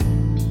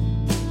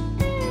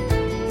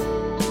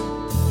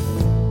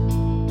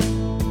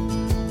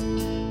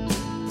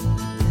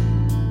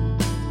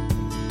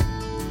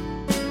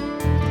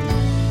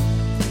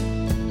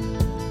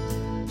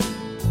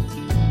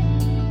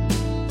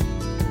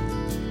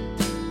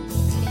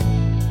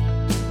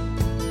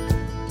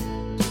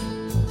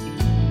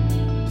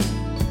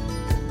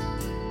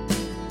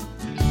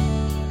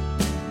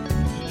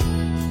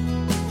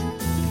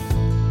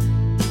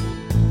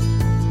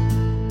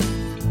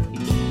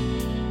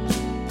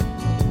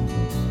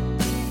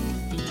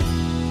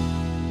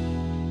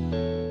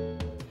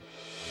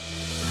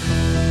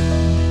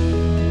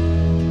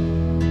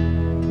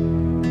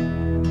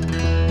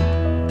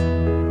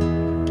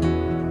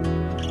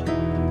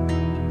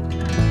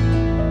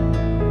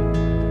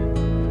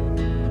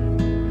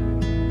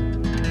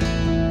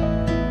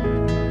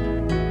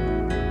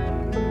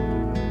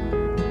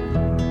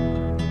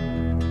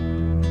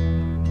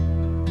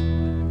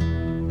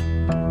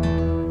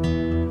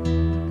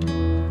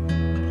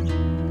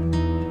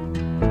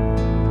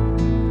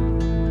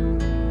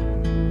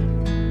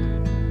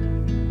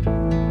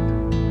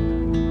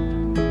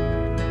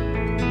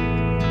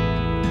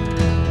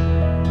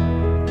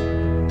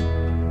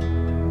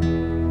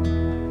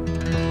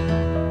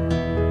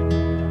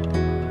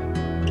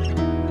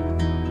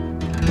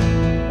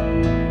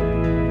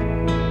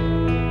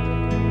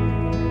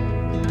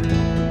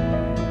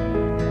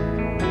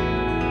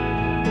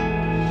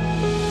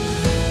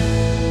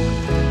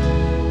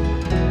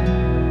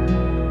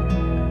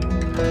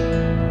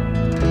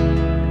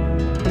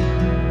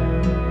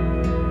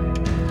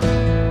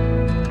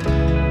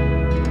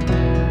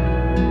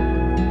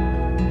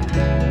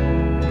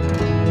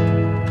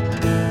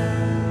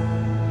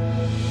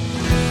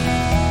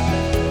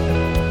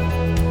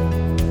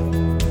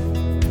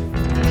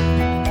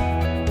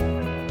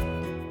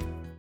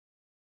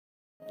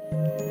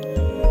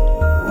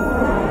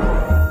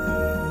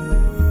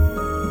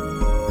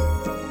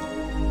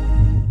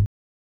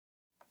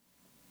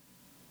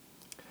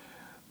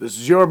This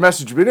is your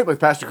Message Minute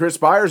with Pastor Chris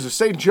Byers of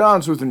St.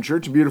 John's Lutheran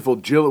Church in beautiful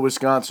Gillett,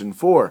 Wisconsin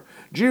for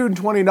June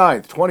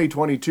 29th,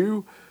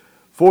 2022,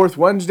 fourth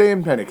Wednesday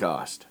in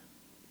Pentecost.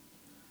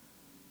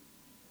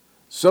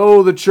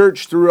 So the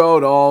church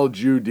throughout all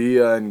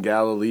Judea and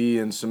Galilee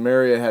and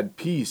Samaria had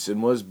peace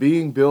and was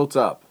being built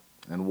up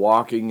and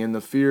walking in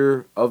the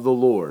fear of the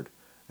Lord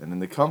and in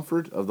the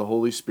comfort of the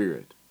Holy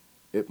Spirit.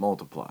 It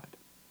multiplied.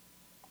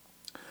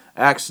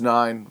 Acts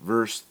 9,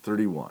 verse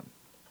 31.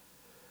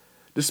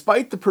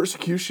 Despite the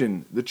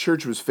persecution the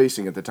church was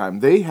facing at the time,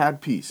 they had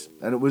peace,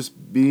 and it was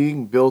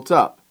being built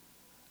up.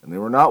 And they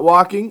were not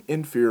walking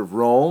in fear of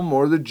Rome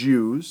or the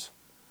Jews,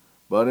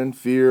 but in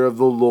fear of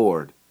the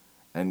Lord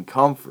and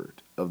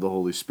comfort of the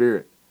Holy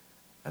Spirit.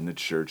 And the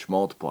church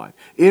multiplied.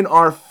 In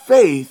our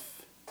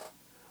faith,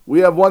 we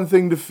have one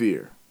thing to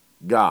fear: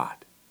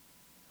 God.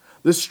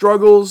 The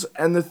struggles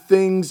and the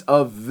things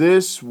of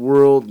this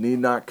world need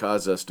not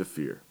cause us to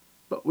fear.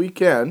 But we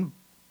can,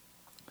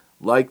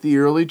 like the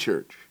early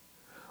church,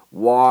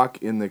 walk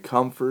in the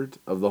comfort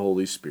of the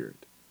Holy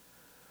Spirit.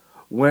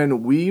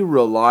 When we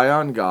rely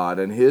on God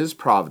and His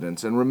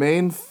providence and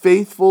remain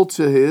faithful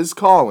to His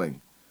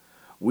calling,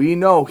 we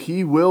know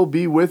He will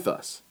be with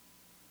us.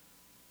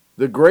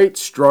 The great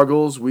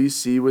struggles we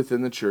see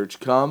within the church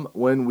come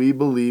when we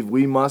believe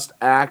we must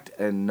act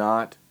and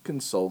not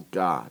consult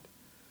God.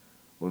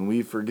 When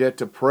we forget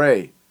to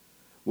pray,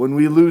 when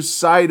we lose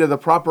sight of the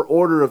proper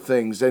order of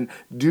things and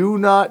do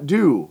not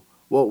do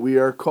what we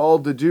are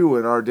called to do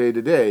in our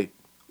day-to-day,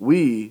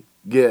 we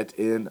get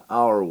in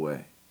our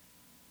way.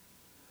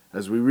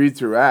 As we read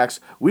through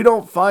Acts, we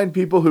don't find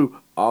people who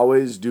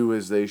always do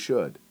as they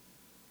should,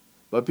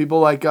 but people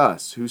like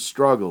us who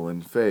struggle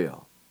and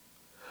fail.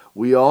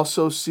 We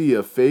also see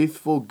a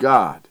faithful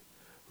God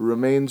who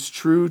remains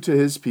true to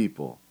His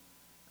people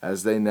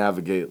as they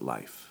navigate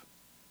life.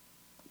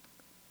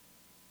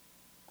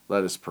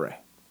 Let us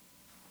pray.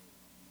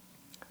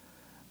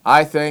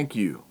 I thank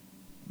you,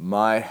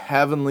 my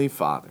heavenly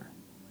Father,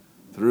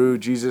 through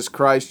Jesus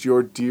Christ,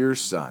 your dear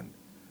Son,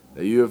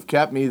 that you have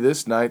kept me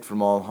this night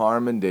from all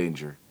harm and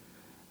danger.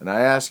 And I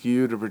ask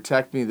you to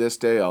protect me this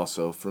day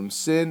also from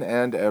sin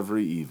and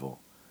every evil,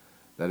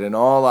 that in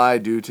all I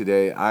do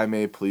today I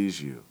may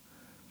please you.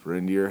 For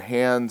into your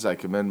hands I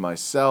commend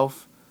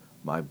myself,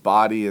 my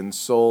body and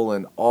soul,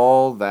 and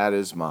all that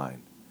is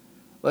mine.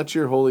 Let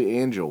your holy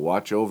angel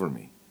watch over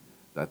me,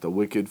 that the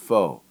wicked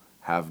foe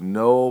have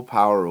no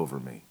power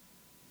over me.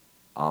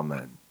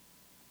 Amen.